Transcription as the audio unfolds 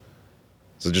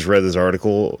So I just read this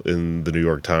article in the New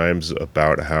York Times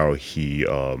about how he,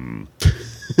 this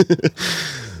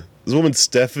woman,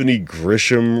 Stephanie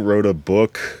Grisham, wrote a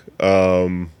book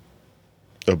about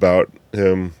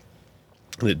him,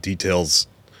 and it details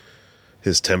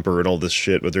his temper and all this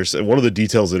shit. But there's one of the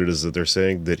details in it is that they're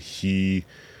saying that he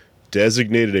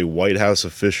designated a White House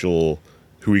official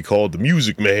who he called the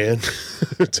Music Man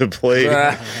to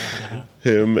play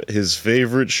him his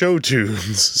favorite show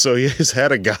tunes. So he has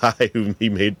had a guy who he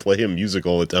made play him music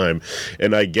all the time.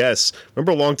 And I guess,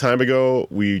 remember a long time ago,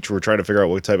 we were trying to figure out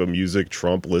what type of music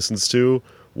Trump listens to?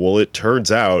 Well, it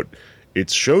turns out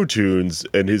it's show tunes,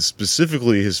 and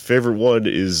specifically his favorite one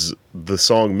is the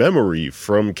song Memory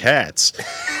from Cats.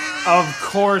 Of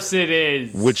course it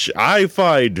is. Which I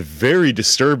find very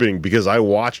disturbing because I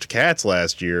watched Cats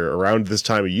last year around this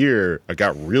time of year. I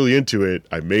got really into it.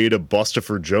 I made a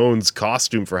Bustopher Jones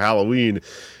costume for Halloween,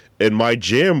 and my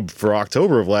jam for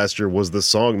October of last year was the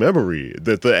song Memory.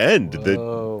 At the end,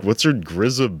 what's her,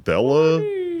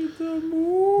 Grisabella?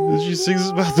 She sings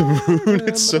about the moon.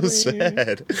 It's so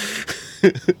sad.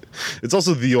 It's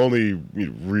also the only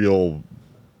real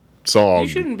song. You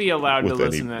shouldn't be allowed to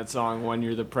listen to that song when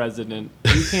you're the president.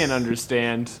 You can't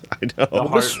understand the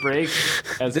heartbreak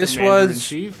as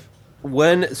commander-in-chief.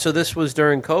 So this was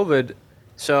during COVID.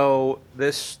 So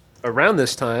around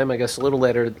this time, I guess a little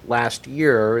later last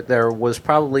year, there was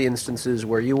probably instances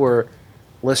where you were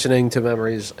listening to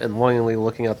Memories and longingly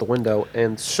looking out the window,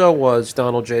 and so was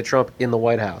Donald J. Trump in the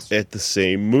White House. At the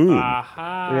same moon.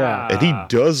 Yeah. And he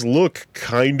does look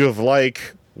kind of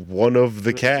like one of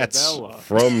the cats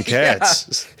from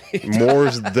Cats.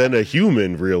 More than a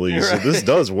human, really. Right. So this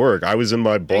does work. I was in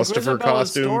my Bustopher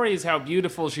costume. Story is how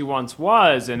beautiful she once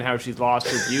was and how she's lost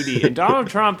her beauty. And Donald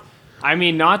Trump, I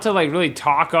mean, not to really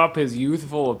talk up his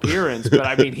youthful appearance, but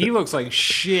I mean, he looks like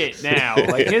shit now.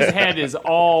 Like, his head is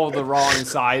all the wrong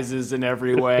sizes in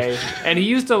every way. And he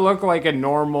used to look like a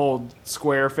normal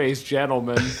square-faced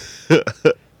gentleman.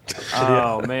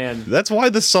 Oh, man. That's why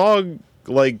the song,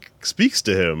 speaks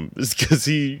to him. Is because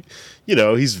he,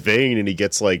 he's vain and he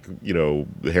gets,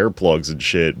 hair plugs and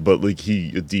shit. But,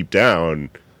 deep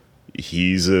down,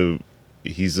 he's a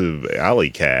alley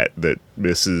cat that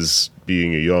misses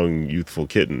being a young, youthful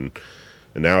kitten,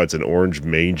 and now it's an orange,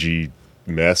 mangy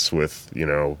mess with,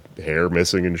 hair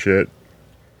missing and shit.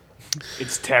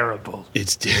 It's terrible.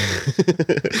 It's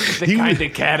the kind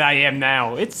of cat I am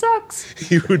now. It sucks.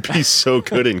 He would be so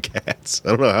good in Cats. I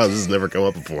don't know how this has never come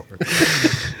up before.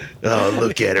 Oh,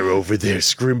 look at her over there,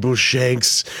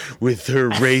 Scrimbleshanks, with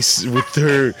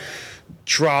her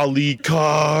trolley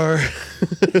car.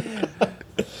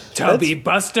 Tubby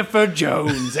Bustopher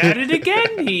Jones at it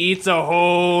again. He eats a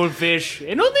whole fish,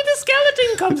 and only the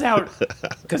skeleton comes out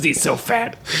because he's so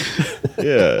fat.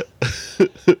 Yeah.